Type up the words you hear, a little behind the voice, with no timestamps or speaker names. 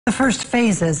The first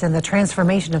phases in the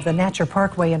transformation of the Natcher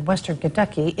Parkway in western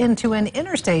Kentucky into an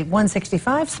Interstate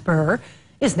 165 spur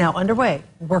is now underway.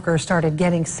 Workers started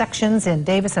getting sections in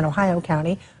Davis and Ohio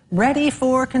County ready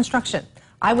for construction.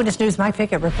 Eyewitness News' Mike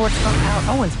Pickett reports from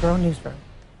our Owensboro newsroom.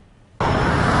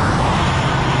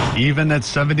 Even at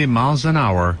 70 miles an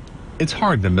hour, it's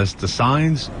hard to miss the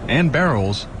signs and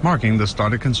barrels marking the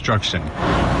start of construction.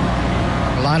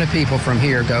 A lot of people from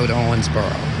here go to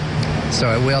Owensboro, so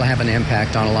it will have an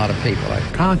impact on a lot of people.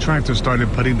 Contractors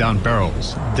started putting down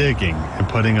barrels, digging, and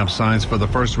putting up signs for the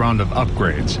first round of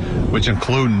upgrades, which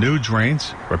include new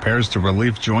drains, repairs to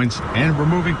relief joints, and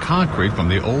removing concrete from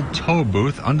the old tow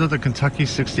booth under the Kentucky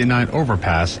 69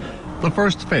 overpass. The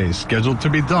first phase scheduled to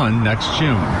be done next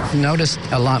June. Noticed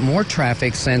a lot more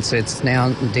traffic since it's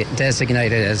now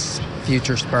designated as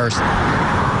future spurs.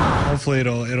 Hopefully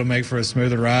it'll make for a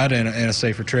smoother ride and a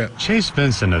safer trip. Chase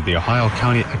Vincent of the Ohio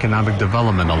County Economic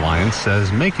Development Alliance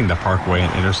says making the Parkway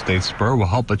an interstate spur will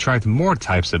help attract more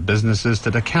types of businesses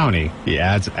to the county. He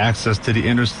adds access to the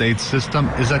interstate system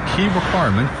is a key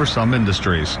requirement for some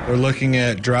industries. We're looking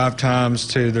at drive times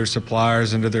to their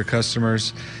suppliers and to their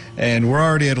customers, and we're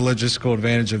already at a logistical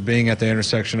advantage of being at the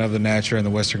intersection of the Natcher and the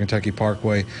Western Kentucky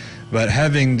Parkway, but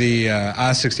having the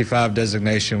I-65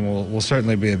 designation will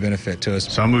certainly be a benefit to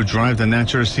us. Some who drive the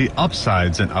Natcher see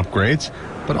upsides and upgrades,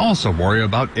 but also worry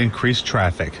about increased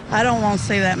traffic. I don't want to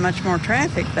see that much more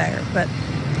traffic there, but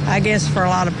I guess for a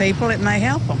lot of people it may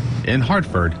help them. In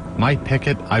Hartford, Mike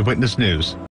Pickett, Eyewitness News.